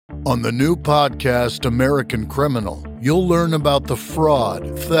On the new podcast, American Criminal, you'll learn about the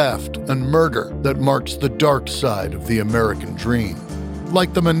fraud, theft, and murder that marks the dark side of the American dream.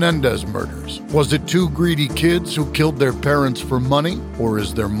 Like the Menendez murders. Was it two greedy kids who killed their parents for money, or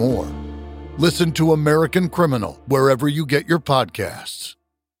is there more? Listen to American Criminal wherever you get your podcasts.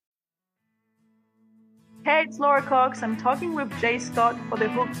 Hey, it's Laura Cox. I'm talking with Jay Scott for the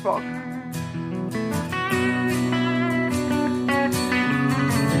Hook Rock.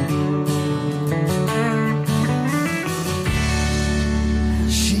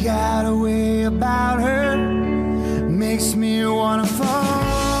 She got a way about her, makes me wanna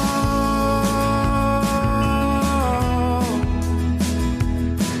fall.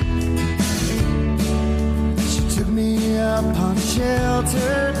 She took me up on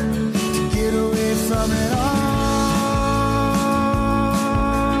shelter to get away from it all.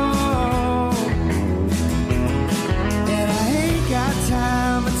 And I ain't got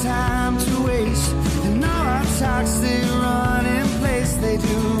time to waste. And all our talks, they run in place, they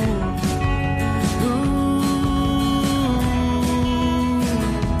do.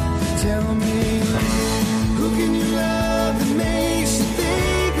 Tell me, who can you love that makes you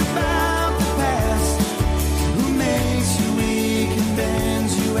think about the past? Who makes you weak and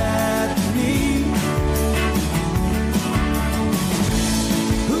bends you at the knee?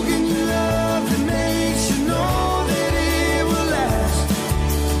 Who can you love that makes you know that it will last?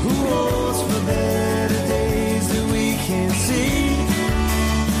 Who holds for better days that we can't see?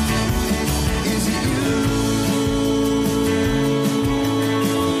 Is it you?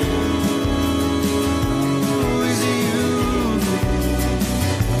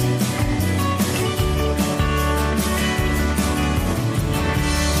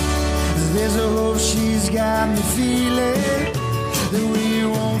 There's a hope she's got me feeling that we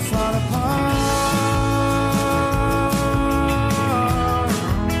won't fall apart.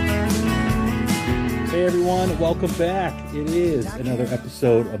 Hey everyone, welcome back. It is another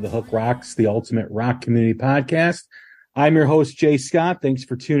episode of The Hook Rocks, the ultimate rock community podcast. I'm your host, Jay Scott. Thanks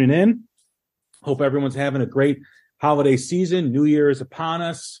for tuning in. Hope everyone's having a great holiday season. New Year is upon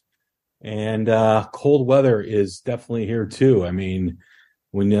us, and cold weather is definitely here too. I mean,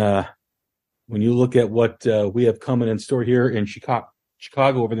 when you look at what we have coming in store here in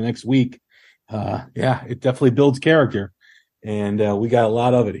Chicago over the next week, it definitely builds character, and we got a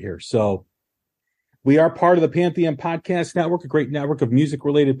lot of it here. So we are part of the Pantheon Podcast Network, a great network of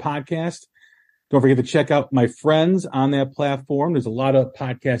music-related podcasts. Don't forget to check out my friends on that platform. There's a lot of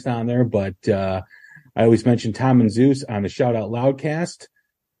podcasts on there, but I always mention Tom and Zeus on the Shout Out Loudcast,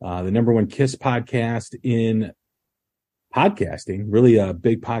 the number one KISS podcast in podcasting, really a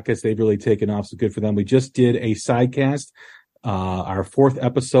big podcast. They've really taken off, so good for them. We just did a sidecast, our fourth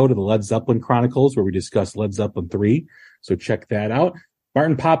episode of the Led Zeppelin Chronicles, where we discussed Led Zeppelin 3. So check that out.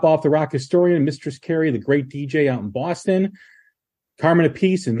 Martin Popoff, the rock historian, Mistress Carrie, the great DJ out in Boston, Carmen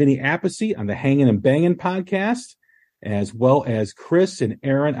Apiece and Vinny Appice on the Hangin' and Bangin' podcast, as well as Chris and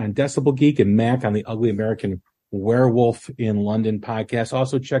Aaron on Decibel Geek and Mac on the Ugly American Werewolf in London podcast.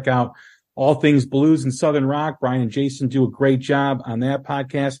 Also check out All Things Blues and Southern Rock. Brian and Jason do a great job on that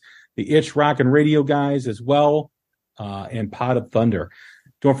podcast. The Itch Rock and Radio guys as well, and Pod of Thunder.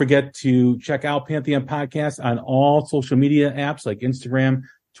 Don't forget to check out Pantheon Podcast on all social media apps like Instagram,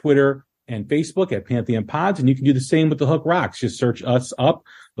 Twitter, and Facebook at Pantheon Pods. And you can do the same with The Hook Rocks. Just search us up,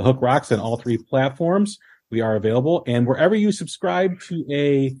 The Hook Rocks, on all three platforms. We are available. And wherever you subscribe to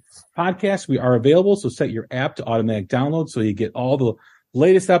a podcast, we are available. So set your app to automatic download so you get all the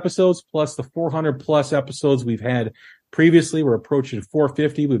latest episodes, plus the 400 plus episodes we've had previously. We're approaching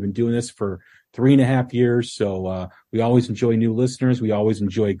 450. We've been doing this for 3.5 years. So we always enjoy new listeners. We always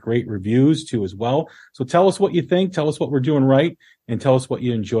enjoy great reviews too as well. So tell us what you think. Tell us what we're doing right, and tell us what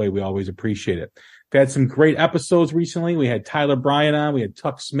you enjoy. We always appreciate it. We've had some great episodes recently. We had Tyler Bryan on. We had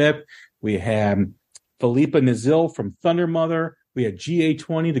Tuck Smith. We had Philippa Nazil from Thunder Mother. We had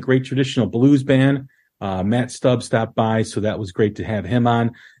GA20, the great traditional blues band. Matt Stubbs stopped by, so that was great to have him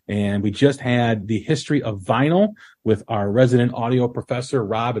on. And we just had the history of vinyl with our resident audio professor,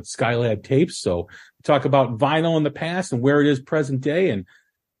 Rob at Skylab Tapes. So we talk about vinyl in the past and where it is present day, and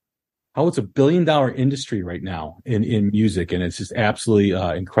how it's $1 billion industry right now in music. And it's just absolutely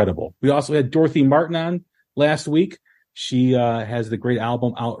incredible. We also had Dorothy Martin on last week. She has the great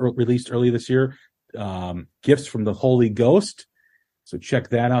album released early this year, Gifts from the Holy Ghost. So check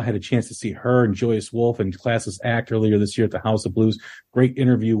that out. Had a chance to see her and Joyous Wolf and Classless Act earlier this year at the House of Blues. Great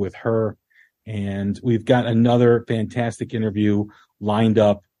interview with her. And we've got another fantastic interview lined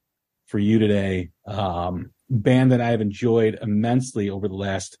up for you today. Band that I have enjoyed immensely over the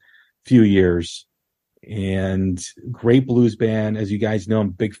last few years. and great blues band. As you guys know, I'm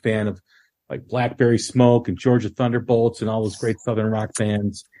a big fan of like Blackberry Smoke and Georgia Thunderbolts and all those great Southern rock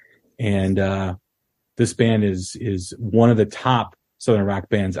bands. And this band is one of the top Southern rock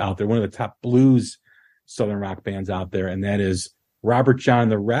bands out there, one of the top blues Southern rock bands out there, and that is Robert John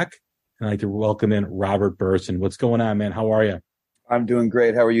and the Wreck. And I'd like to welcome in Robert Burrison. What's going on, man? How are you? I'm doing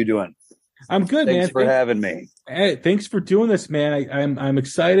great. How are you doing? I'm good, man. Thanks for having me. Hey, thanks for doing this, man. I'm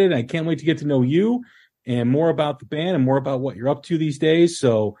excited. I can't wait to get to know you and more about the band and more about what you're up to these days.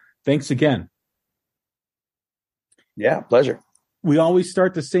 So thanks again. Yeah, pleasure. We always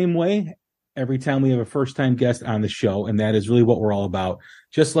start the same way every time we have a first-time guest on the show, and that is really what we're all about.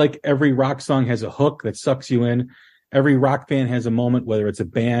 Just like every rock song has a hook that sucks you in, every rock fan has a moment, whether it's a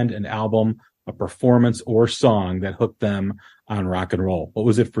band, an album, a performance, or song that hooked them on rock and roll. What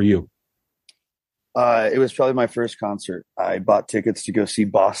was it for you? It was probably my first concert. I bought tickets to go see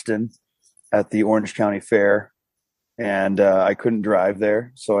Boston at the Orange County Fair, and I couldn't drive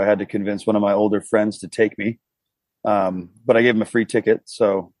there, so I had to convince one of my older friends to take me. But I gave him a free ticket,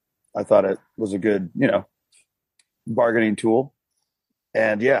 so I thought it was a good, bargaining tool.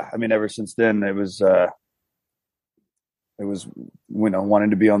 And yeah, I mean, ever since then, it was wanting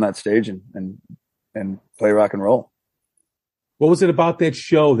to be on that stage and play rock and roll. What was it about that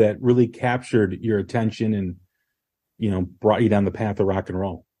show that really captured your attention and, brought you down the path of rock and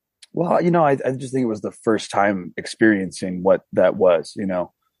roll? Well, I just think it was the first time experiencing what that was,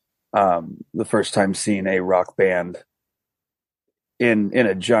 the first time seeing a rock band in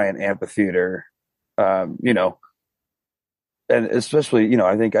a giant amphitheater, and especially,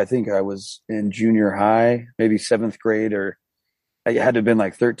 I think I was in junior high, maybe 7th grade, or I had to have been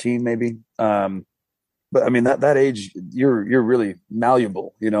like 13 maybe. But I mean, that age, you're really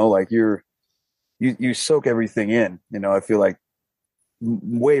malleable, like you soak everything in, I feel like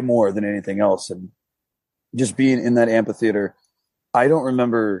way more than anything else. And just being in that amphitheater, I don't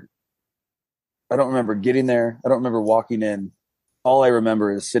remember getting there. I don't remember walking in. All I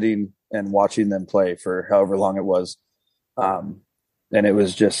remember is sitting and watching them play for however long it was. And it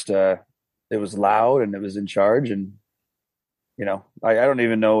was just, it was loud and it was in charge. And, I don't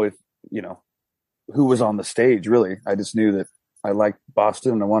even know if, who was on the stage really. I just knew that I liked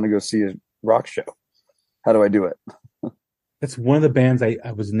Boston and I wanted to go see a rock show. How do I do it? That's one of the bands I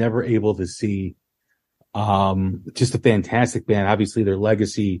was never able to see. Just a fantastic band. Obviously their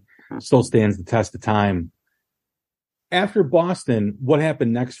legacy still stands the test of time. After Boston, what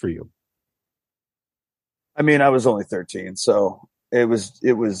happened next for you? I mean, I was only 13, so it was,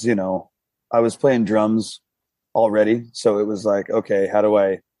 I was playing drums already. So it was like, okay, how do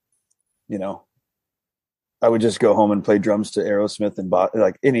I would just go home and play drums to Aerosmith and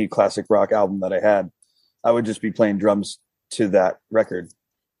like any classic rock album that I had. I would just be playing drums to that record.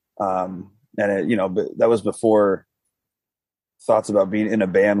 And it, but that was before thoughts about being in a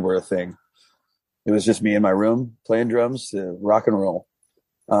band were a thing. It was just me in my room playing drums to rock and roll.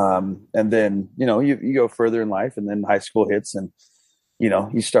 And then, you go further in life, and then high school hits, and,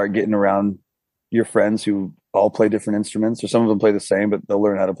 you start getting around your friends who all play different instruments, or some of them play the same, but they'll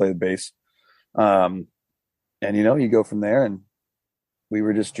learn how to play the bass. And, you go from there, and we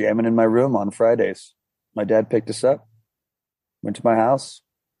were just jamming in my room on Fridays. My dad picked us up, went to my house,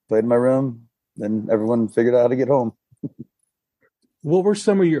 played in my room. Then everyone figured out how to get home. What were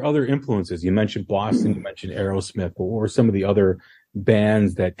some of your other influences? You mentioned Boston, you mentioned Aerosmith. What were some of the other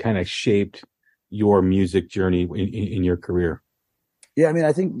bands that kind of shaped your music journey in your career? Yeah, I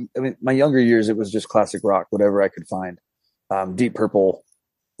mean, my younger years, it was just classic rock, whatever I could find. Deep Purple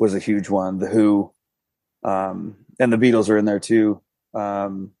was a huge one. The Who, and the Beatles are in there too.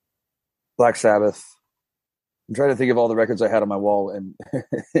 Black Sabbath. I'm trying to think of all the records I had on my wall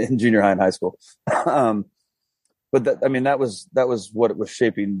in junior high and high school. But that was what it was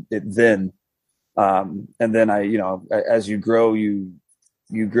shaping it then. And then as you grow, you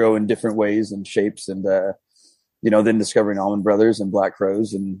grow in different ways and shapes, and, then discovering Allman Brothers and Black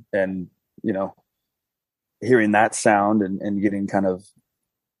Crowes and hearing that sound and getting kind of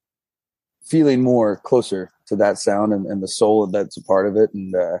feeling more closer to that sound and the soul that's a part of it.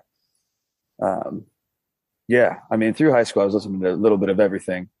 And, through high school, I was listening to a little bit of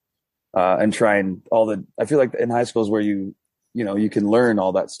everything. And trying I feel like in high school is where you can learn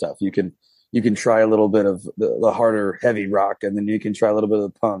all that stuff. You can try a little bit of the harder, heavy rock, and then you can try a little bit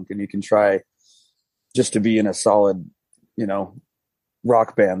of the punk, and you can try just to be in a solid,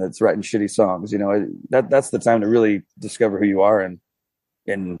 rock band that's writing shitty songs. That's the time to really discover who you are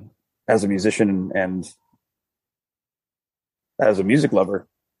and as a musician and as a music lover.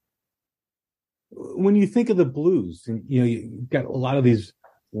 When you think of the blues, and you've got a lot of these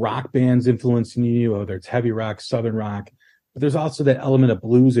rock bands influencing you, whether it's heavy rock, southern rock, but there's also that element of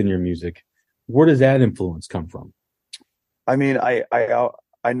blues in your music. Where does that influence come from? I mean, I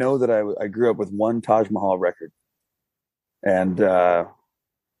know that I grew up with one Taj Mahal record, and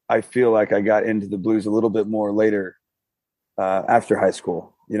I feel like I got into the blues a little bit more later after high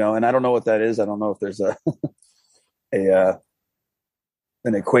school, you know, and I don't know what that is. I don't know if there's an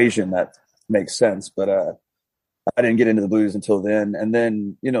equation that makes sense, but I didn't get into the blues until then. And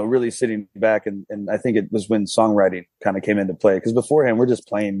then, you know, really sitting back and I think it was when songwriting kind of came into play, because beforehand we're just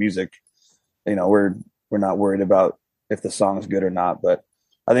playing music, you know, we're not worried about if the song's good or not. But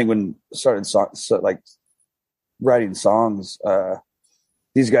I think when I started writing songs,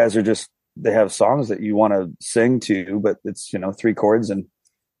 these guys are just, they have songs that you want to sing to, but it's, you know, 3 chords and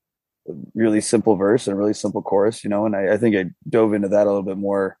a really simple verse and a really simple chorus, you know, and I think I dove into that a little bit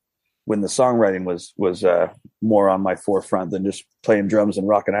more when the songwriting was more on my forefront than just playing drums and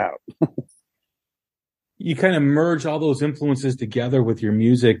rocking out. You kind of merge all those influences together with your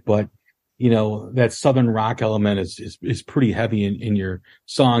music, but you know, that southern rock element is pretty heavy in your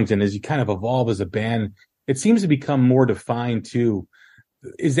songs. And as you kind of evolve as a band, it seems to become more defined too.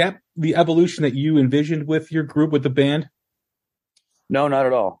 Is that the evolution that you envisioned with your group, with the band? No, not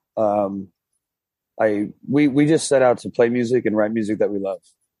at all. We just set out to play music and write music that we love.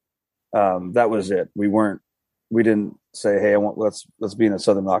 That was it. We didn't say, hey, let's be in a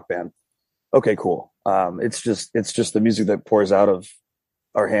southern rock band. Okay, cool. It's just the music that pours out of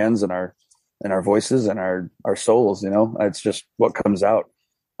our hands and our voices and our souls, you know. It's just what comes out.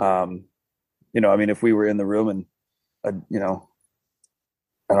 You know, I mean, if we were in the room and you know,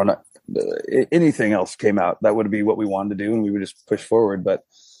 I don't know, anything else came out, that would be what we wanted to do, and we would just push forward. But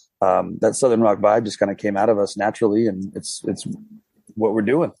that southern rock vibe just kind of came out of us naturally, and it's what we're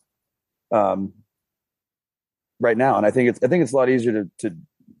doing right now. And I think it's a lot easier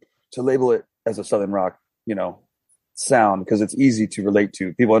to label it as a southern rock, you know, sound, because it's easy to relate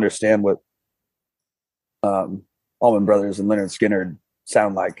to. People understand what Allman Brothers and Leonard Skinner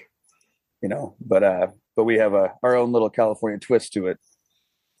sound like, you know. But we have our own little California twist to it,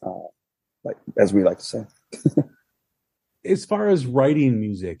 like, as we like to say. As far as writing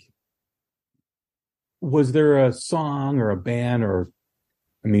music, was there a song or a band or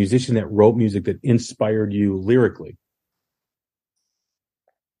a musician that wrote music that inspired you lyrically?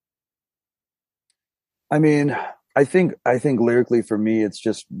 I mean, I think lyrically for me, it's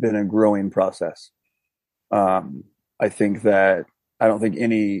just been a growing process. I think that I don't think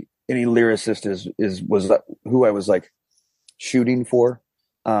any lyricist was who I was like shooting for.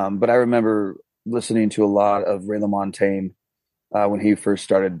 But I remember listening to a lot of Ray LaMontagne when he first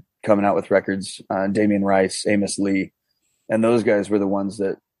started coming out with records, Damien Rice, Amos Lee, and those guys were the ones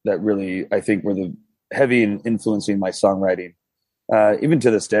that really, I think, were the heavy in influencing my songwriting. Even to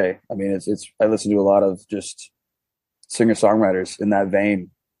this day, I mean, I listen to a lot of just singer-songwriters in that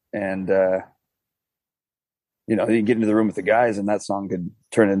vein, and you know, you get into the room with the guys, and that song could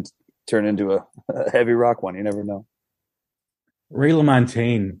turn into a heavy rock one. You never know. Ray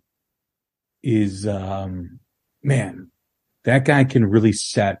LaMontagne is, man, that guy can really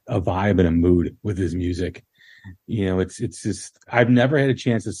set a vibe and a mood with his music. You know, it's just, I've never had a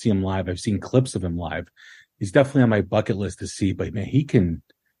chance to see him live. I've seen clips of him live. He's definitely on my bucket list to see, but man, he can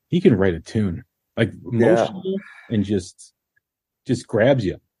write a tune, like emotional, and just grabs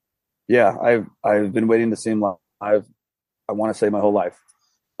you. Yeah. I've been waiting to see him live. I want to say my whole life.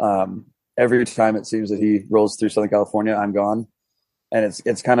 Every time it seems that he rolls through Southern California, I'm gone. And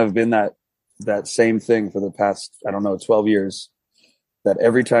it's kind of been that same thing for the past, I don't know, 12 years, that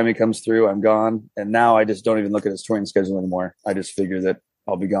every time he comes through, I'm gone. And now I just don't even look at his touring schedule anymore. I just figure that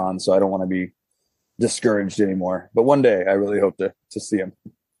I'll be gone. So I don't want to be discouraged anymore. But one day I really hope to see him.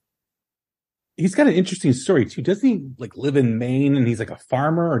 He's got an interesting story too. Doesn't he like live in Maine and he's like a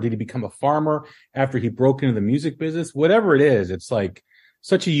farmer, or did he become a farmer after he broke into the music business? Whatever it is, it's like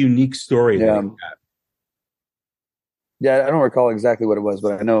such a unique story. Yeah. Yeah, I don't recall exactly what it was,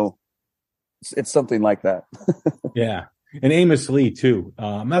 but I know it's something like that. Yeah. And Amos Lee too.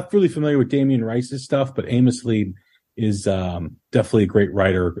 I'm not really familiar with Damien Rice's stuff, but Amos Lee is definitely a great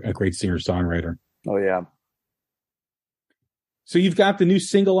writer, a great singer-songwriter. Oh, yeah. So you've got the new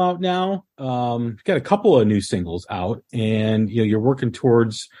single out now. You've got a couple of new singles out, and you know you're working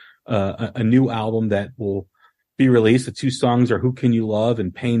towards a new album that will be released. The 2 songs are "Who Can You Love"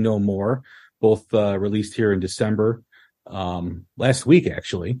 and "Pain No More," both released here in December, last week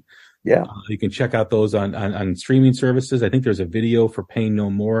actually. Yeah, you can check out those on streaming services. I think there's a video for "Pain No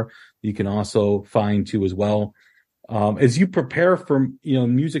More" you can also find too as well. As you prepare for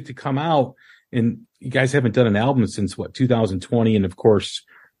music to come out, and you guys haven't done an album since 2020, and of course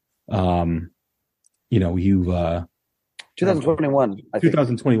You've 2021, I think.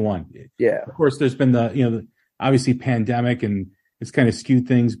 2021. Yeah. Of course, there's been obviously pandemic, and it's kind of skewed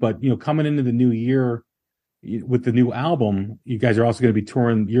things. But coming into the new year with the new album, you guys are also going to be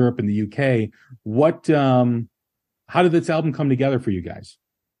touring Europe and the UK. How did this album come together for you guys?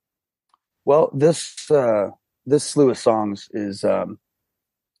 Well, this slew of songs is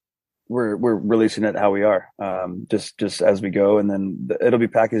we're releasing it how we are, just as we go, and then it'll be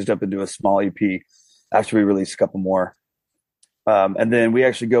packaged up into a small EP after we release a couple more, and then we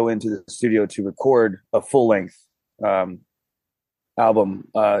actually go into the studio to record a full length album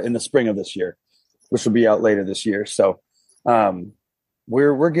in the spring of this year, which will be out later this year. So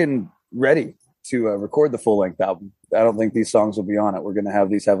we're getting ready to record the full length album. I don't think these songs will be on it. We're going to have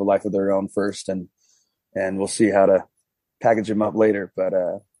these have a life of their own first, and we'll see how to package them up later. But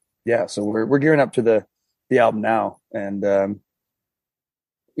yeah, so we're gearing up to the album now, and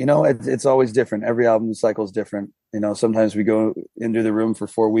it's always different. Every album cycle is different. Sometimes we go into the room for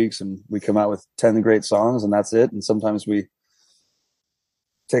 4 weeks and we come out with 10 great songs, and that's it. And sometimes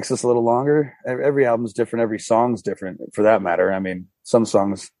takes us a little longer. Every album's different. Every song's different, for that matter. I mean, some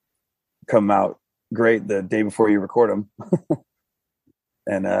songs come out great the day before you record them,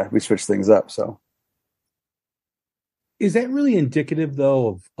 and we switch things up. So, is that really indicative,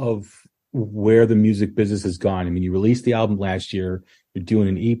 though, of where the music business has gone? I mean, you released the album last year. You're doing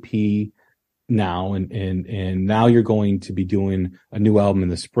an EP now, and now you're going to be doing a new album in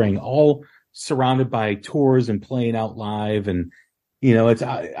the spring, all surrounded by tours and playing out live. And it's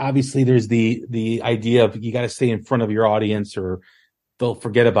obviously there's the idea of you got to stay in front of your audience, or they'll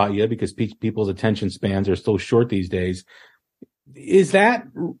forget about you because people's attention spans are so short these days. Is that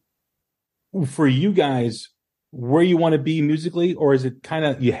for you guys where you want to be musically, or is it kind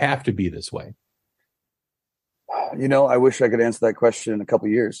of you have to be this way? I wish I could answer that question in a couple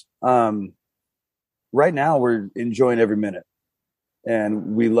of years. Right now, we're enjoying every minute,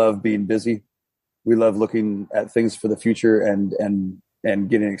 and we love being busy. We love looking at things for the future and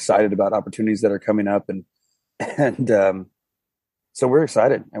getting excited about opportunities that are coming up, and so we're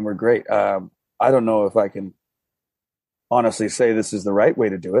excited and we're great. I don't know if I can honestly say this is the right way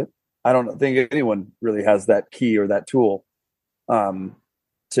to do it. I don't think anyone really has that key or that tool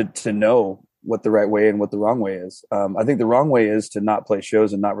to know what the right way and what the wrong way is. I think the wrong way is to not play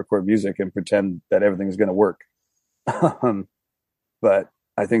shows and not record music and pretend that everything is going to work. But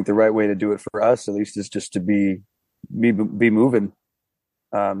I think the right way to do it for us, at least, is just to be moving,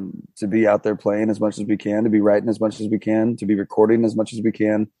 to be out there playing as much as we can, to be writing as much as we can, to be recording as much as we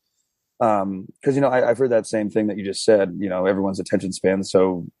can. Because I've heard that same thing that you just said. Everyone's attention span is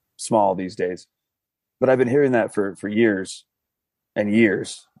so small these days, but I've been hearing that for years and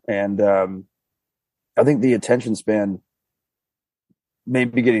years, and I think the attention span may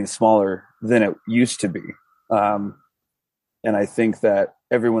be getting smaller than it used to be. And I think that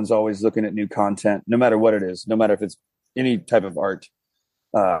everyone's always looking at new content, no matter what it is, no matter if it's any type of art,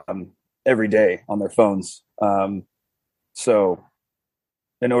 every day on their phones. So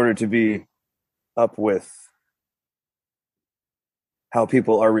in order to be up with how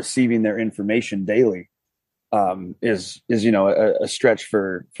people are receiving their information daily, is a stretch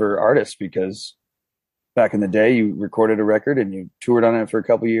for artists, because back in the day you recorded a record and you toured on it for a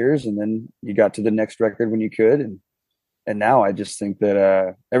couple of years, and then you got to the next record when you could. And now I just think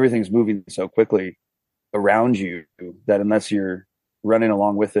that everything's moving so quickly around you that unless you're running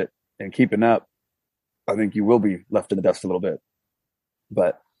along with it and keeping up, I think you will be left in the dust a little bit.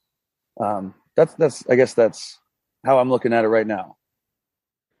 But I guess that's how I'm looking at it right now.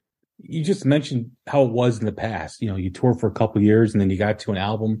 You just mentioned how it was in the past. You toured for a couple of years and then you got to an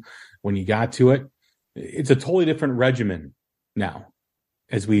album. When you got to it, it's a totally different regimen now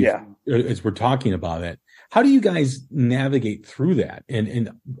as we're talking about it. How do you guys navigate through that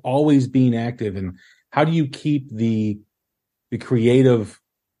and always being active? And how do you keep the creative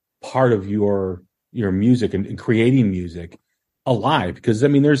part of your music and creating music alive? Because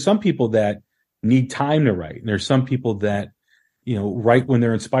there's some people that need time to write, and there's some people that write when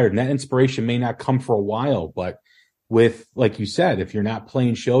they're inspired, and that inspiration may not come for a while. But with, like you said, if you're not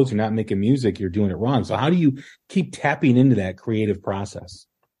playing shows, you're not making music, you're doing it wrong. So how do you keep tapping into that creative process?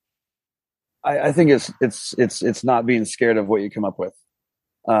 I think it's not being scared of what you come up with.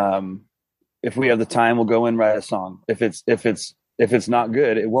 If we have the time, we'll go and write a song. If it's not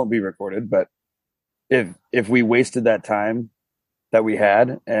good, it won't be recorded. But if we wasted that time that we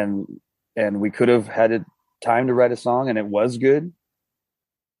had and we could have had time to write a song and it was good,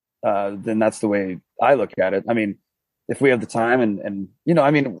 then that's the way I look at it. I mean, if we have the time and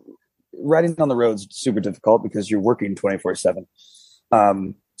writing on the road's super difficult because you're working 24/7.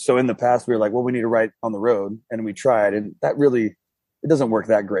 So in the past, we were like, well, we need to write on the road, and we tried, and it doesn't work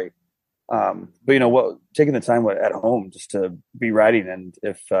that great. But taking the time at home just to be writing, and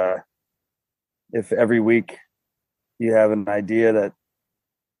if every week you have an idea that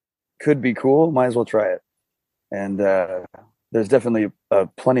could be cool, might as well try it. And there's definitely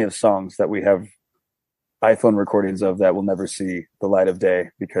plenty of songs that we have iPhone recordings of that will never see the light of day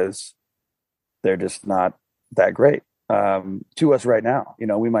because they're just not that great to us right now.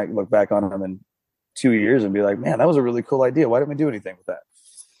 We might look back on them in 2 years and be like, man, that was a really cool idea. Why didn't we do anything with that?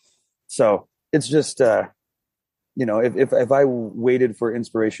 So it's just, if I waited for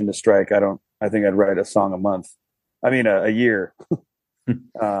inspiration to strike, I think I'd write a song a year.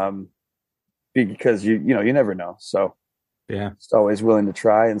 Because you never know. So yeah, it's always willing to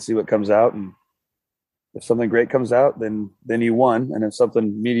try and see what comes out. And if something great comes out, then you won. And if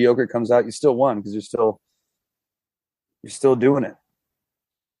something mediocre comes out, you still won because you're still doing it.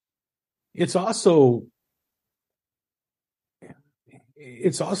 It's also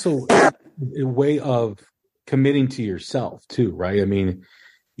a way of committing to yourself too, right? I mean,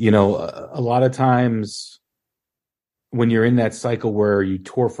 a lot of times when you're in that cycle where you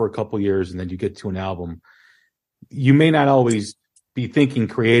tour for a couple years and then you get to an album, you may not always be thinking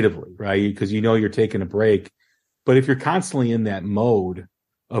creatively, right? Because you're taking a break. But if you're constantly in that mode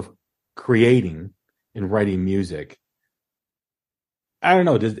of creating and writing music, I don't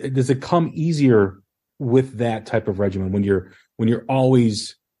know, does it come easier with that type of regimen when you're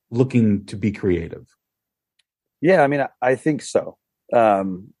always looking to be creative? Yeah, I mean, I think so. I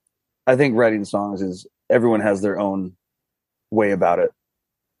think writing songs is everyone has their own way about it.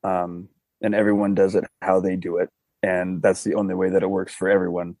 And everyone does it how they do it. And that's the only way that it works for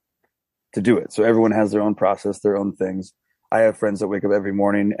everyone to do it. So everyone has their own process, their own things. I have friends that wake up every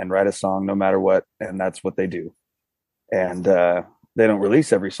morning and write a song no matter what. And that's what they do. And, they don't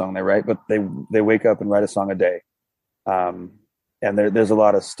release every song they write, but they wake up and write a song a day. And there's a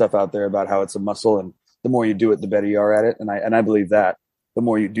lot of stuff out there about how it's a muscle, and the more you do it, the better you are at it. And I believe that the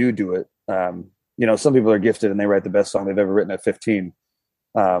more you do it, some people are gifted and they write the best song they've ever written at 15,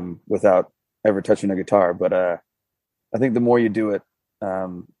 without ever touching a guitar. But, I think the more you do it,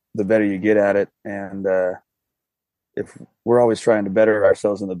 the better you get at it. And, if we're always trying to better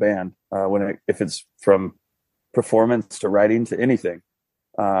ourselves in the band, if it's from performance to writing to anything,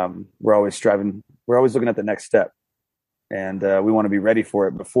 we're always striving. We're always looking at the next step, and we want to be ready for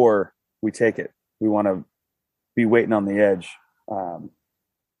it before we take it. We want to be waiting on the edge.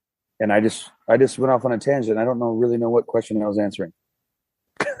 And I just went off on a tangent. I don't really know what question I was answering.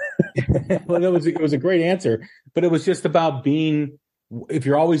 Well, it was a great answer, but it was just about if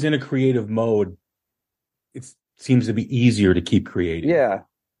you're always in a creative mode, it seems to be easier to keep creating. Yeah,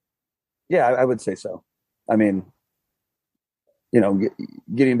 I would say so. I mean,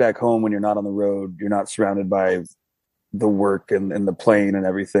 getting back home when you're not on the road, you're not surrounded by the work and the playing and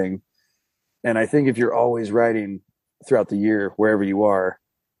everything. And I think if you're always writing throughout the year, wherever you are,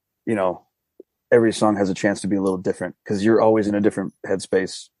 every song has a chance to be a little different because you're always in a different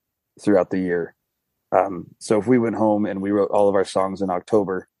headspace throughout the year. So if we went home and we wrote all of our songs in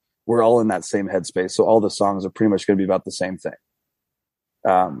October, we're all in that same headspace. So all the songs are pretty much going to be about the same thing.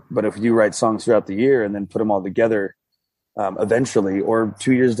 But if you write songs throughout the year and then put them all together, eventually, or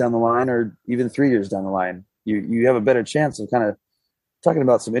 2 years down the line, or even 3 years down the line, you have a better chance of kind of talking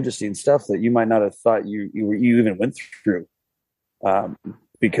about some interesting stuff that you might not have thought you even went through.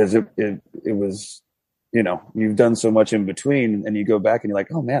 Because it was, you've done so much in between, and you go back and you're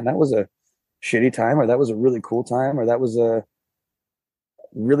like, oh man, that was a shitty time, or that was a really cool time, or that was a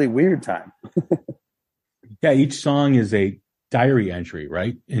really weird time. Yeah. Each song is a diary entry,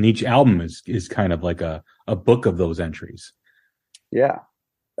 right? And each album is kind of like a book of those entries. Yeah.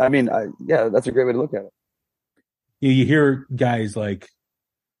 I mean, that's a great way to look at it. You hear guys like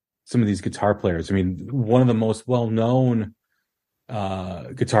some of these guitar players. I mean, one of the most well-known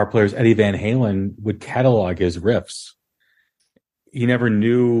guitar players, Eddie Van Halen, would catalog his riffs. He never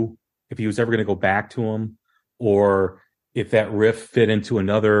knew if he was ever going to go back to them, or if that riff fit into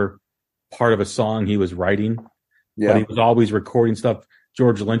another part of a song he was writing. Yeah. But he was always recording stuff.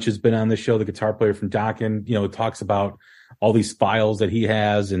 George Lynch has been on the show, the guitar player from Dokken, talks about all these files that he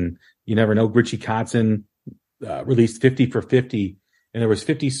has, and you never know. Richie Kotzen released 50 for 50, and there was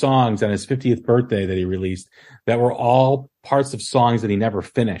 50 songs on his 50th birthday that he released that were all parts of songs that he never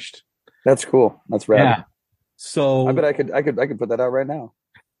finished. That's cool. That's rad. Yeah. So I bet I could put that out right now.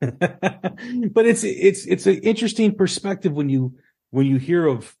 But it's an interesting perspective when you hear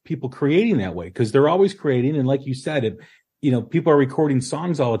of people creating that way, because they're always creating, and like you said, people are recording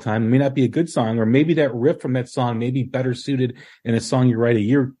songs all the time. It may not be a good song, or maybe that riff from that song may be better suited in a song you write a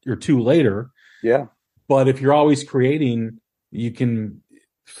year or two later. Yeah. But if you're always creating, you can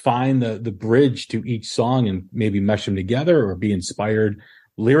find the bridge to each song and maybe mesh them together, or be inspired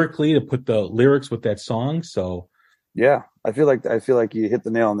lyrically to put the lyrics with that song. So yeah, I feel like you hit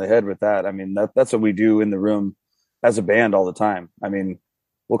the nail on the head with that. I mean, that's what we do in the room as a band all the time. I mean,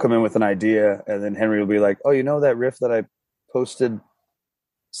 we'll come in with an idea, and then Henry will be like, "Oh, that riff that I posted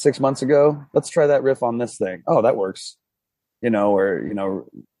 6 months ago? Let's try that riff on this thing. Oh, that works." Or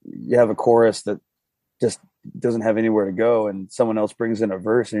you have a chorus that just doesn't have anywhere to go, and someone else brings in a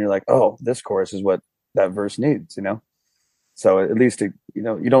verse, and you're like, "Oh, this chorus is what that verse needs." So at least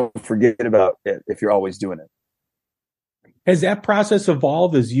you don't forget about it if you're always doing it. Has that process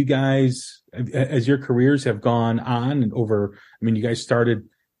evolved as your careers have gone on and over? I mean, you guys started,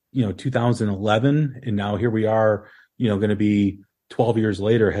 2011, and now here we are, going to be 12 years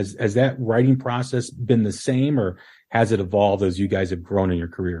later. Has that writing process been the same, or has it evolved as you guys have grown in your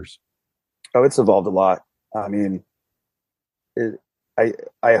careers? Oh, it's evolved a lot. I mean,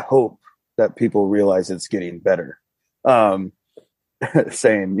 I hope that people realize it's getting better.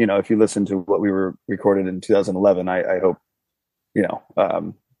 Same, if you listen to what we were recorded in 2011, I hope, at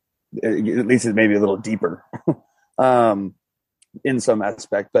least it may be a little deeper, in some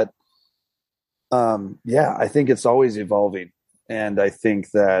aspect, but, yeah, I think it's always evolving. And I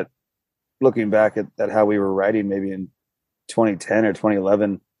think that looking back at how we were writing, maybe in 2010 or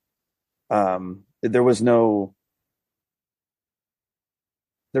 2011, there was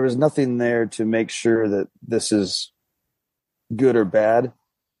nothing there to make sure that this is good or bad.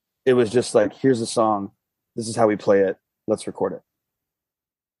 It was just like, here's a song, this is how we play it, let's record it.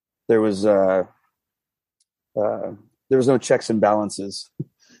 There was no checks and balances,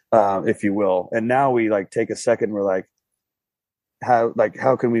 if you will. And now we take a second, we're like, how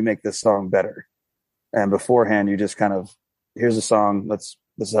can we make this song better? And beforehand, you just kind of, here's a song, this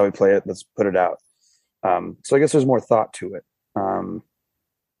is how we play it, let's put it out. So I guess there's more thought to it.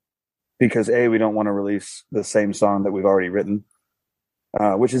 Because we don't want to release the same song that we've already written,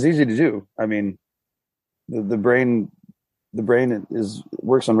 which is easy to do. I mean, the brain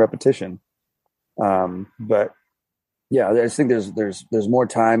works on repetition. But yeah, I just think there's more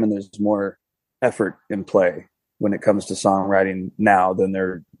time and there's more effort in play when it comes to songwriting now than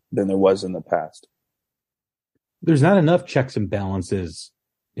there was in the past. There's not enough checks and balances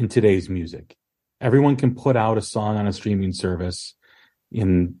in today's music. Everyone can put out a song on a streaming service.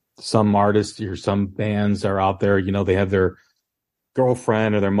 In some artists or some bands are out there, they have their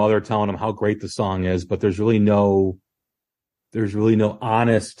girlfriend or their mother telling them how great the song is, but there's really no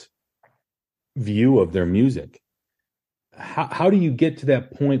honest view of their music. How do you get to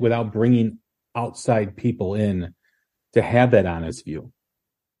that point without bringing outside people in to have that honest view?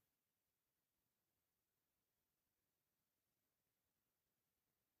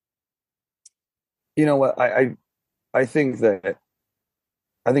 You know what? I think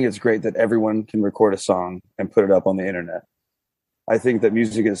it's great that everyone can record a song and put it up on the internet. I think that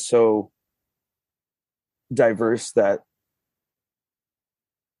music is so diverse that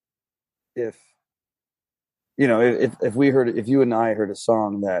if you and I heard a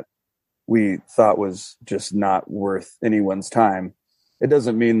song that we thought was just not worth anyone's time, it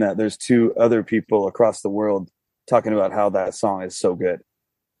doesn't mean that there's two other people across the world talking about how that song is so good.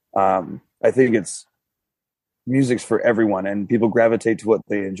 I think music's for everyone, and people gravitate to what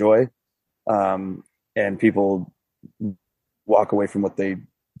they enjoy, and people walk away from what they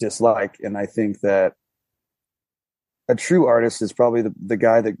dislike. And I think that a true artist is probably the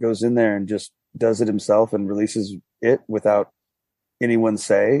guy that goes in there and just does it himself and releases it without anyone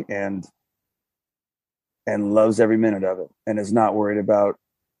say, and loves every minute of it, and is not worried about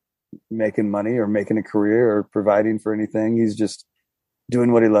making money or making a career or providing for anything. He's just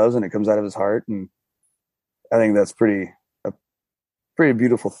doing what he loves, and it comes out of his heart. And I think that's a pretty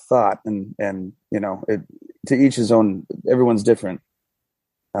beautiful thought. And to each his own, everyone's different.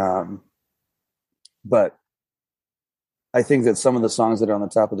 But I think that some of the songs that are on the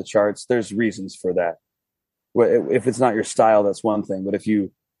top of the charts, there's reasons for that. If it's not your style, that's one thing. But if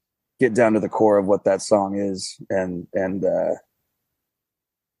you get down to the core of what that song is and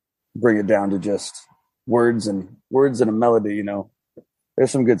bring it down to just words and a melody,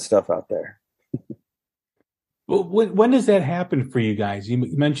 there's some good stuff out there. Well, when does that happen for you guys? You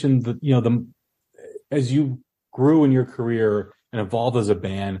mentioned that, as you grew in your career and evolved as a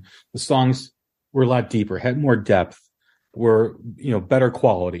band, the songs were a lot deeper, had more depth, were, better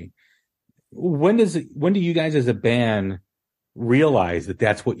quality. When do you guys as a band realize that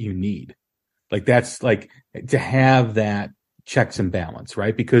that's what you need? Like that's like to have that checks and balance,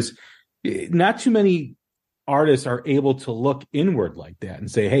 right? Because not too many artists are able to look inward like that and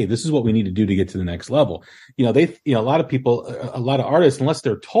say, hey, this is what we need to do to get to the next level. A lot of people, a lot of artists, unless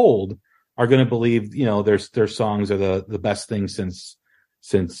they're told, are going to believe, their songs are the best thing since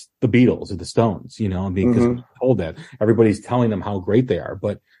the Beatles or the Stones, because told that everybody's telling them how great they are.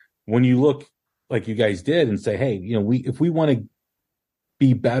 But when you look like you guys did and say, hey, if we want to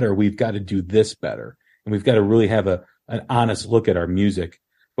be better, we've got to do this better. And we've got to really have an honest look at our music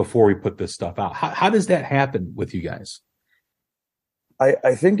before we put this stuff out. How does that happen with you guys?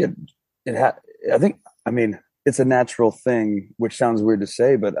 I think it's a natural thing, which sounds weird to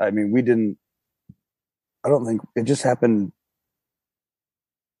say, but I don't think it just happened.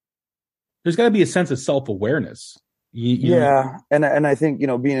 There's got to be a sense of self-awareness. And I think,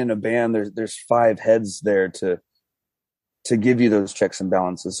 being in a band, there's 5 heads there to give you those checks and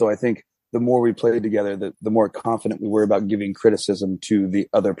balances. So I think the more we played together, the more confident we were about giving criticism to the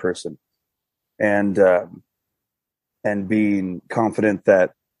other person, and being confident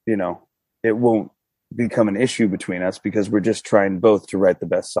that, it won't become an issue between us because we're just trying both to write the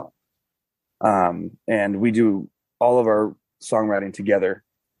best song. And we do all of our songwriting together.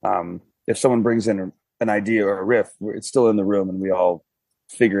 If someone brings in an idea or a riff, it's still in the room and we all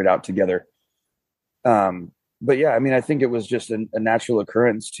figure it out together. But yeah, I think it was just a natural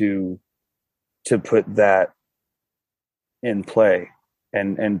occurrence to put that in play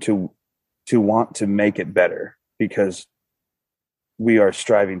and to want to make it better, because we are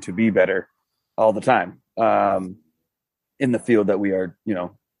striving to be better all the time, in the field that we are,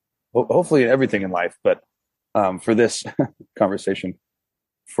 hopefully in everything in life, but for this conversation,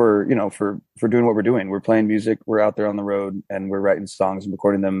 for doing what we're doing, we're playing music, we're out there on the road, and we're writing songs and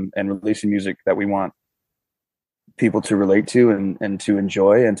recording them and releasing music that we want people to relate to and to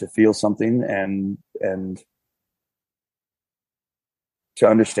enjoy and to feel something and to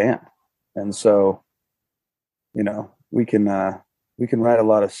understand. And so, we can write a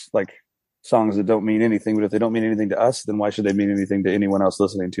lot of like songs that don't mean anything, but if they don't mean anything to us, then why should they mean anything to anyone else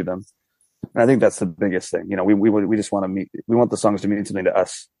listening to them? And I think that's the biggest thing. We just want we want the songs to mean something to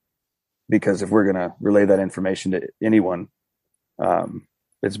us, because if we're going to relay that information to anyone,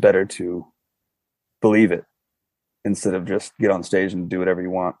 it's better to believe it instead of just get on stage and do whatever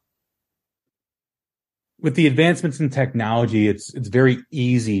you want. With the advancements in technology, it's very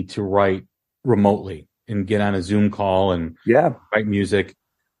easy to write remotely and get on a Zoom call and write music.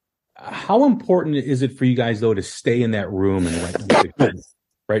 How important is it for you guys, though, to stay in that room and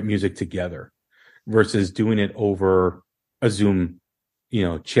write music together versus doing it over a Zoom,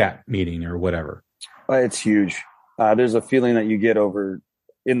 chat meeting or whatever? It's huge. There's a feeling that you get over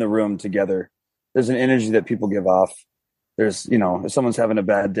in the room together. There's an energy that people give off. There's, if someone's having a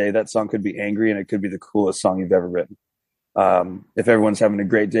bad day, that song could be angry and it could be the coolest song you've ever written. If everyone's having a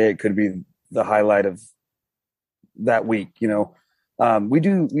great day, it could be the highlight of that week. We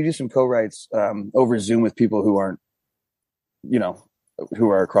do some co-writes over Zoom with people who aren't, who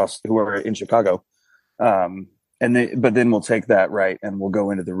are in Chicago. But then we'll take that and we'll go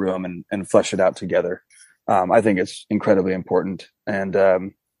into the room and flesh it out together. I think it's incredibly important. And,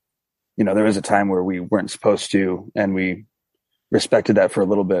 there was a time where we weren't supposed to, and we respected that for a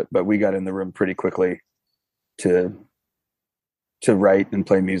little bit, but we got in the room pretty quickly to write and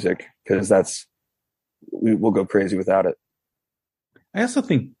play music, because we'll go crazy without it. I also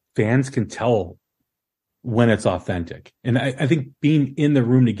think fans can tell when it's authentic. And I think being in the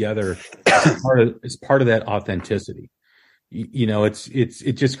room together is part of that authenticity.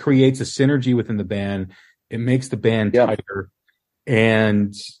 It just creates a synergy within the band. It makes the band tighter,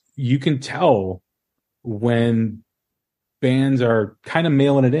 and you can tell when bands are kind of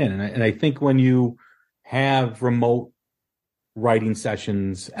mailing it in. And I think when you have remote writing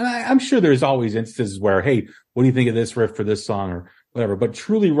sessions, and I'm sure there's always instances where, hey, what do you think of this riff for this song or whatever, but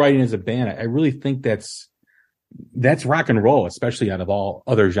truly writing as a band, I really think that's rock and roll, especially out of all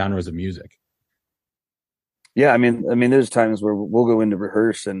other genres of music. Yeah. I mean, there's times where we'll go into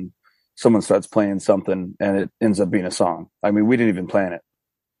rehearse and someone starts playing something and it ends up being a song. I mean, we didn't even plan it.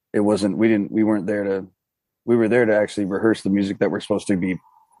 We were there to actually rehearse the music that we're supposed to be,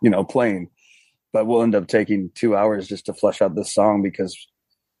 playing, but we'll end up taking 2 hours just to flesh out this song, because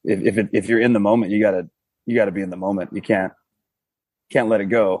if you're in the moment, you gotta be in the moment. You can't let it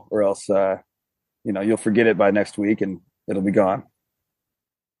go, or else, you'll forget it by next week and it'll be gone.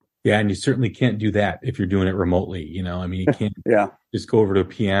 Yeah. And you certainly can't do that if you're doing it remotely. You can't just go over to a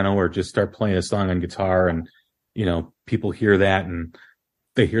piano or just start playing a song on guitar and, people hear that and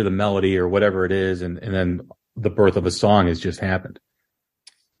they hear the melody or whatever it is. And then the birth of a song has just happened.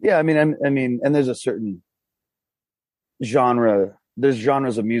 Yeah, I mean, and there's a certain genre. There's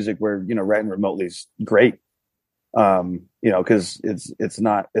genres of music where, you know, writing remotely is great. You know, because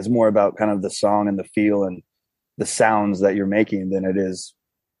it's more about kind of the song and the feel and the sounds that you're making than it is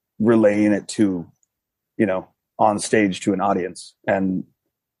relaying it to, you know, on stage to an audience. And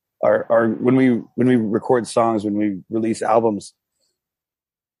our when we record songs, when we release albums,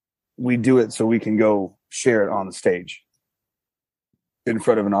 we do it so we can go share it on the stage in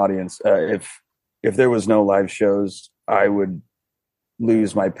front of an audience. If there was no live shows, I would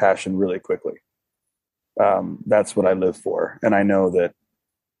lose my passion really quickly. That's what I live for. And I know that,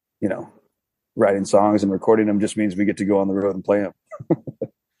 you know, writing songs and recording them just means we get to go on the road and play them.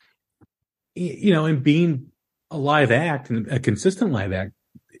 You know, and being a live act and a consistent live act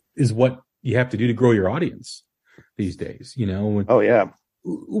is what you have to do to grow your audience these days. You know, oh yeah.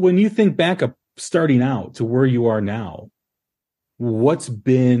 When you think back of starting out to where you are now, what's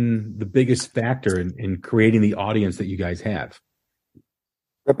been the biggest factor in creating the audience that you guys have?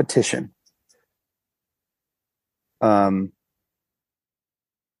 Repetition.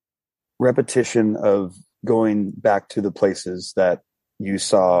 Repetition of going back to the places that you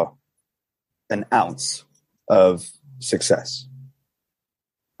saw an ounce of success,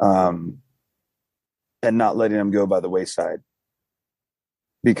 and not letting them go by the wayside.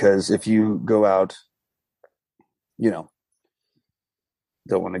 Because if you go out, you know,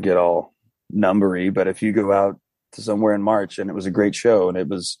 don't want to get all numbery, but if you go out to somewhere in March and it was a great show and it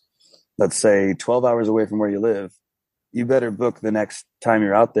was, let's say, 12 hours away from where you live, you better book the next time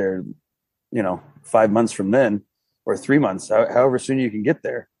you're out there, you know, 5 months from then or 3 months, however soon you can get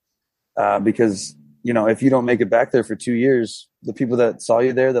there. Because, you know, if you don't make it back there for 2 years, the people that saw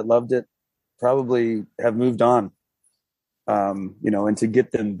you there that loved it probably have moved on. You know, and to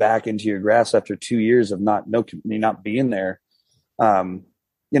get them back into your grasp after 2 years of not being there,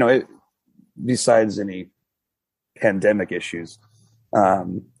 you know, besides any pandemic issues,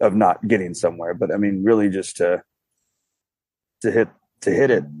 of not getting somewhere, but I mean, really just to hit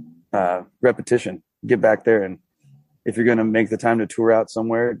it, repetition, get back there. And if you're going to make the time to tour out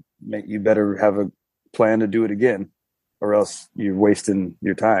somewhere, you better have a plan to do it again, or else you're wasting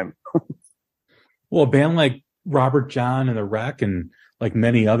your time. Well, a band like Robert John and the Wreck, and like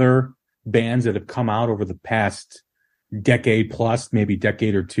many other bands that have come out over the past decade plus, maybe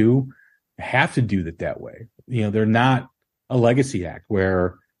decade or two, have to do it that way. You know, they're not a legacy act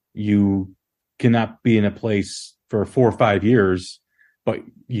where you cannot be in a place for 4 or 5 years, but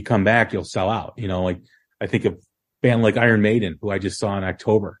you come back, you'll sell out. You know, like I think a band like Iron Maiden, who I just saw in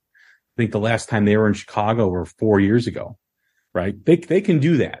October. I think the last time they were in Chicago were 4 years ago. Right? They can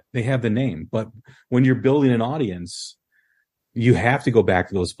do that. They have the name. But when you're building an audience, you have to go back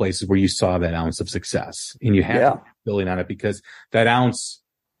to those places where you saw that ounce of success, and you have to keep building on it, because that ounce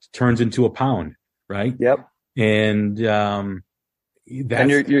turns into a pound, right? Yep. And and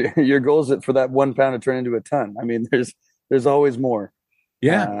your goal is for that 1 pound to turn into a ton. I mean, there's always more.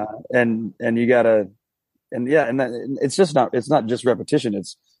 Yeah. And you gotta, and it's not just repetition.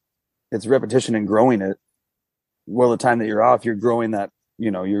 It's repetition and growing it. Well, the time that you're off, you're growing that, you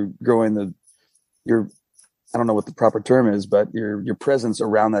know, you're growing I don't know what the proper term is, but your presence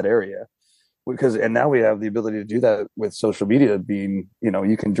around that area. And now we have the ability to do that with social media being, you know,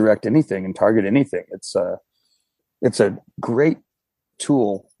 you can direct anything and target anything. It's a great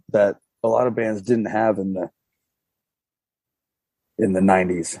tool that a lot of bands didn't have in the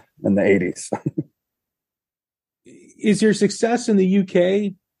 90s and the 80s. Is your success in the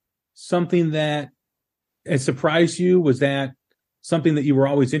UK something that has surprised you? Was that something that you were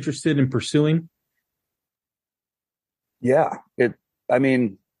always interested in pursuing? Yeah. I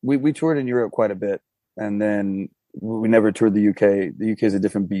mean, we toured in Europe quite a bit, and then we never toured the UK. The UK is a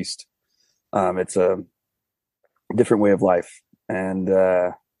different beast. It's a different way of life. And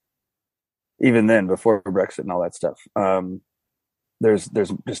even then, before Brexit and all that stuff, there's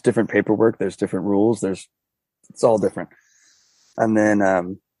just different paperwork. There's different rules. It's all different. And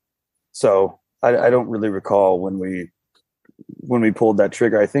then, so I don't really recall when we pulled that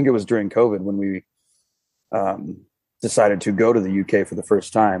trigger. I think it was during COVID when we decided to go to the UK for the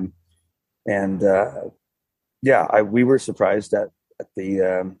first time. And we were surprised at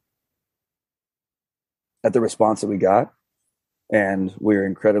the response that we got, and we're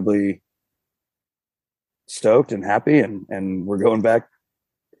incredibly stoked and happy, and we're going back,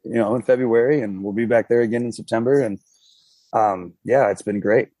 you know, in February, and we'll be back there again in September. And it's been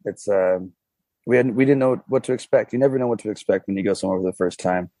great. It's we didn't know what to expect. You never know what to expect when you go somewhere for the first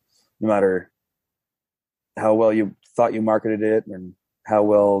time, no matter how well you thought you marketed it and how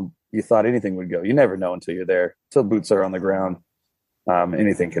well you thought anything would go. You never know until you're there, until boots are on the ground.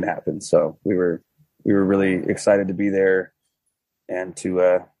 anything can happen. So we were really excited to be there and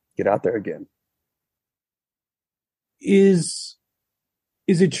to get out there again. Is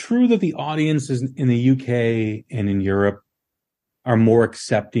it true that the audiences in the UK and in Europe are more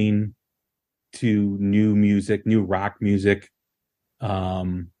accepting to new music, new rock music,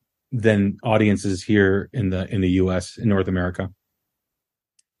 than audiences here in the US, in North America?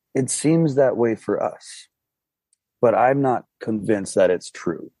 It seems that way for us, but I'm not convinced that it's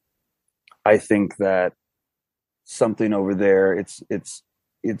true. I think that something over there, it's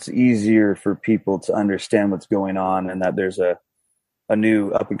easier for people to understand what's going on, and that there's a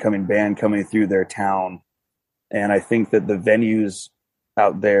new up and coming band coming through their town. And I think that the venues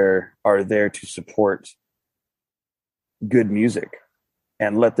out there are there to support good music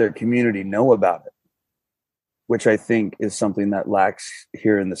and let their community know about it, which I think is something that lacks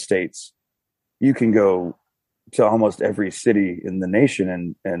here in the States. You can go to almost every city in the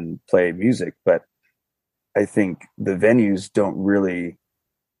nation and play music, but I think the venues don't really,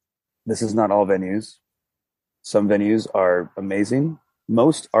 this is not all venues. Some venues are amazing.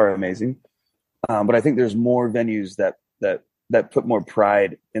 Most are amazing. But I think there's more venues that put more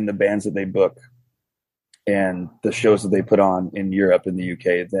pride in the bands that they book and the shows that they put on in Europe and the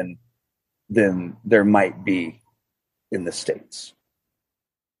UK than there might be in the States.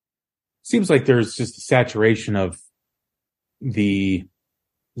 Seems like there's just a saturation of the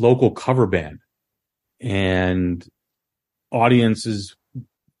local cover band, and audiences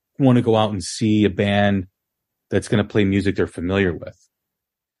want to go out and see a band that's going to play music they're familiar with.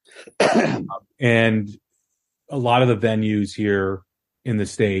 And a lot of the venues here in the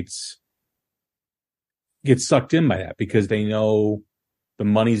States get sucked in by that because they know the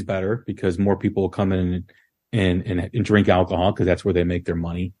money's better, because more people will come in and drink alcohol because that's where they make their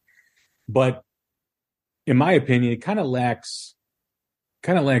money. But in my opinion, it kind of lacks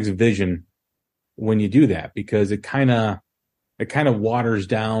vision when you do that, because it kind of waters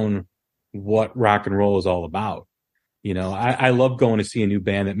down what rock and roll is all about. You know, I love going to see a new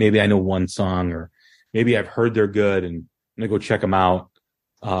band that maybe I know one song, or maybe I've heard they're good and I'm gonna go check them out,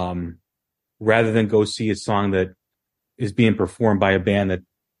 rather than go see a song that is being performed by a band that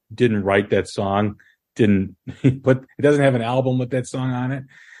didn't write that song, didn't put, it doesn't have an album with that song on it.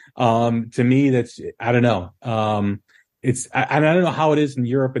 To me, that's, I don't know. I don't know how it is in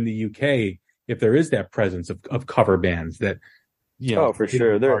Europe and the UK, if there is that presence of cover bands that, you know. Oh, for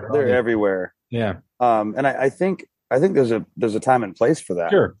sure. They're everywhere. Yeah. And I think there's a time and place for that.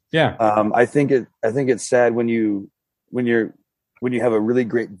 Sure. Yeah. I think it's sad when you have a really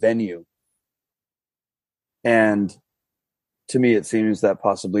great venue, and to me it seems that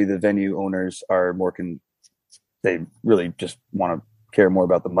possibly the venue owners are they really just want to care more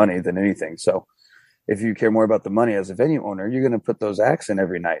about the money than anything. So if you care more about the money as a venue owner, you're going to put those acts in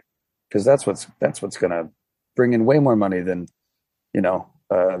every night, because that's what's going to bring in way more money than, you know,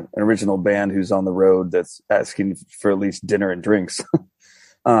 an original band who's on the road that's asking for at least dinner and drinks.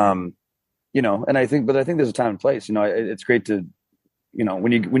 You know, and I think there's a time and place. You know, it's great to, you know,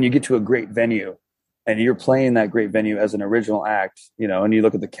 when you get to a great venue and you're playing that great venue as an original act, you know, and you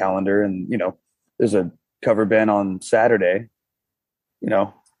look at the calendar and, you know, there's a cover band on Saturday, you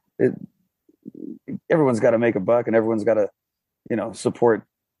know, everyone's got to make a buck and everyone's got to, you know, support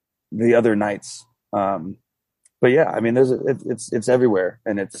the other nights. But yeah, I mean, it's everywhere,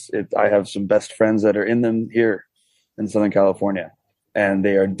 and I have some best friends that are in them here in Southern California, and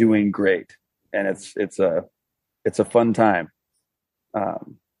they are doing great, and it's a fun time.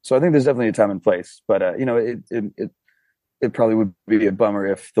 So I think there's definitely a time and place, but you know, it probably would be a bummer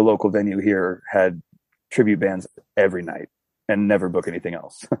if the local venue here had tribute bands every night and never book anything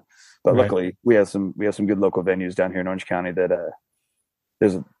else. But Right. Luckily we have some good local venues down here in Orange County that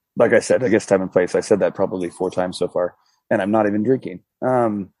there's, like I said, I guess time and place. I said that probably 4 times so far, and I'm not even drinking.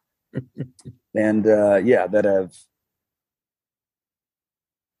 Yeah,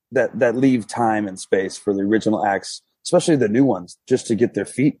 that leave time and space for the original acts, especially the new ones, just to get their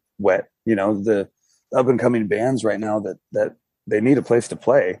feet wet. You know, the up and coming bands right now that they need a place to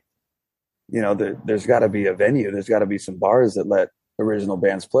play. You know, there's got to be a venue. There's got to be some bars that let original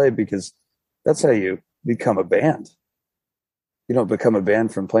bands play, because that's how you become a band. You don't become a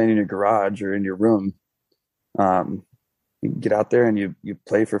band from playing in your garage or in your room. You get out there and you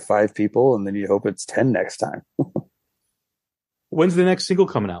play for 5 people, and then you hope it's 10 next time. When's the next single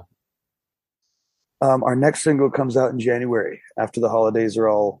coming out? Our next single comes out in January, after the holidays are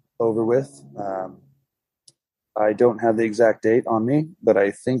all over with. I don't have the exact date on me, but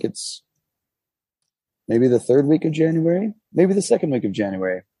I think it's maybe the 3rd week of January, maybe the 2nd week of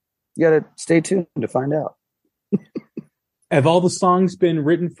January. You got to stay tuned to find out. Have all the songs been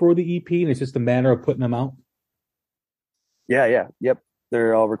written for the EP and it's just a matter of putting them out? Yeah. Yep.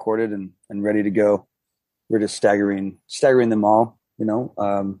 They're all recorded and ready to go. We're just staggering them all,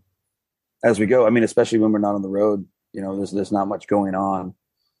 as we go. I mean, especially when we're not on the road, there's not much going on.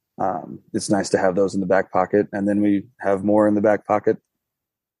 It's nice to have those in the back pocket, and then we have more in the back pocket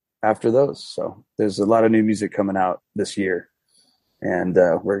after those. So there's a lot of new music coming out this year, and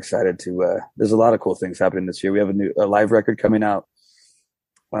we're excited to. There's a lot of cool things happening this year. We have a live record coming out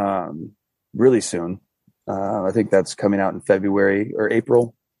really soon. I think that's coming out in February or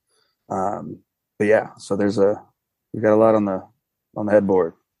April. But yeah, so we've got a lot on the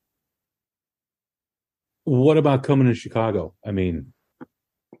headboard. What about coming to Chicago? I mean,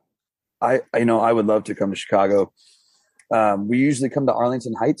 I would love to come to Chicago. We usually come to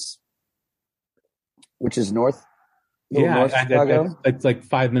Arlington Heights, which is north. North Chicago. It's like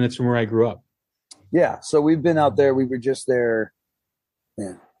 5 minutes from where I grew up. Yeah, so we've been out there. We were just there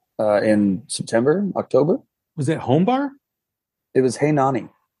in September, October. Was that Home Bar? It was Hey Nani.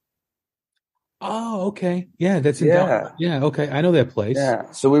 Oh, okay. Yeah, that's in Dallas. Yeah, okay. I know that place.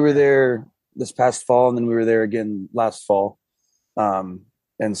 Yeah, so we were there this past fall, and then we were there again last fall. And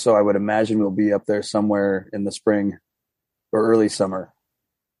so I would imagine we'll be up there somewhere in the spring or early summer.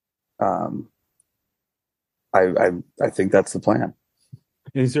 I think that's the plan.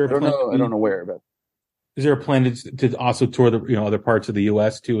 Is there? I don't know where, but is there a plan to also tour the other parts of the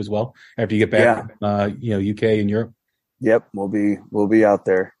U.S. too as well after you get back? Yeah. UK and Europe. Yep, we'll be out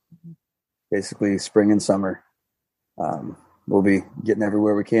there, basically spring and summer. We'll be getting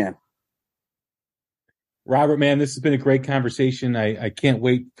everywhere we can. Robert, man, this has been a great conversation. I can't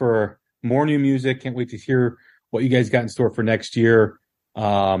wait for more new music. Can't wait to hear what you guys got in store for next year.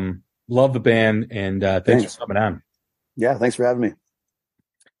 Love the band, and thanks for coming on. Yeah, thanks for having me.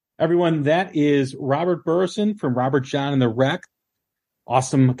 Everyone, that is Robert Burrison from Robert John and the Wreck.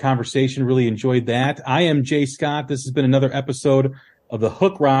 Awesome conversation. Really enjoyed that. I am Jay Scott. This has been another episode of The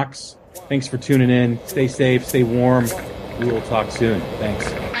Hook Rocks. Thanks for tuning in. Stay safe, stay warm. We will talk soon.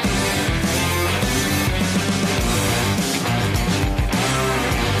 Thanks.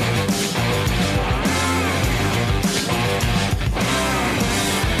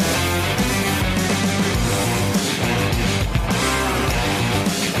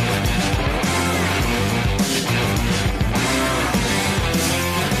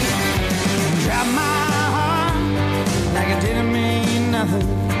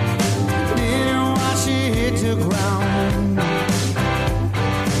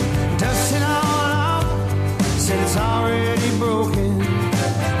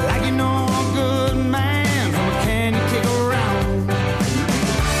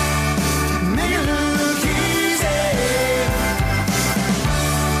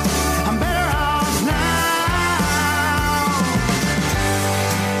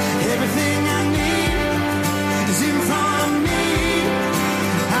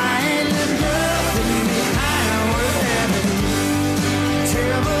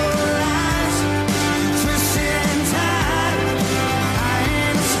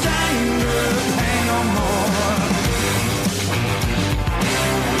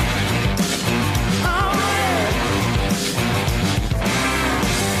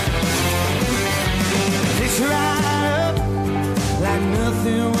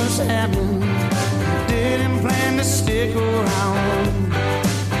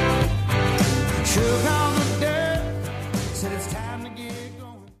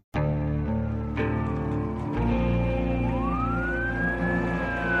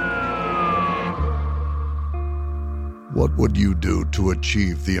 What would you do to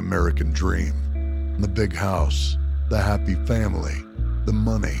achieve the American dream? The big house, the happy family, the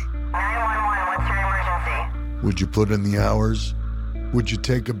money. 911, what's your emergency? Would you put in the hours? Would you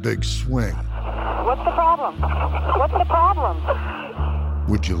take a big swing? What's the problem? What's the problem?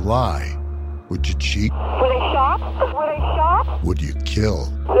 Would you lie? Would you cheat? Were they shot? Were they shot? Would you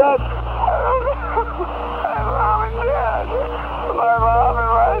kill? Yes. My mom is dead. My mom is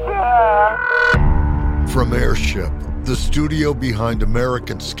right there. From Airship, the studio behind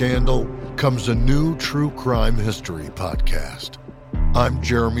American Scandal, comes a new true crime history podcast. I'm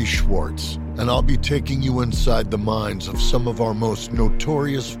Jeremy Schwartz, and I'll be taking you inside the minds of some of our most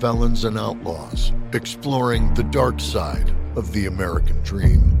notorious felons and outlaws, exploring the dark side of the American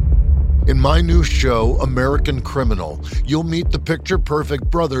dream. In my new show, American Criminal, you'll meet the picture-perfect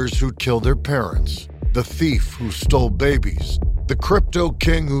brothers who'd kill their parents, the thief who stole babies, the crypto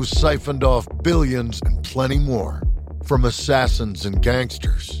king who siphoned off billions, and plenty more. From assassins and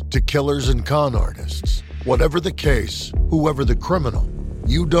gangsters to killers and con artists. Whatever the case, whoever the criminal,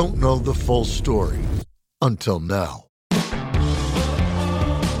 you don't know the full story. Until now.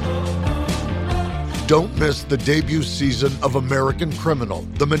 Don't miss the debut season of American Criminal,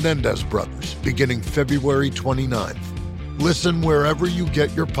 The Menendez Brothers, beginning February 29th. Listen wherever you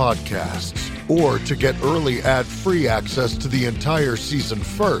get your podcasts, or to get early ad-free access to the entire season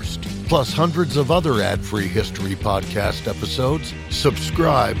first, plus hundreds of other ad-free history podcast episodes,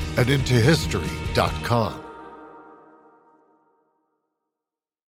 subscribe at IntoHistory.com.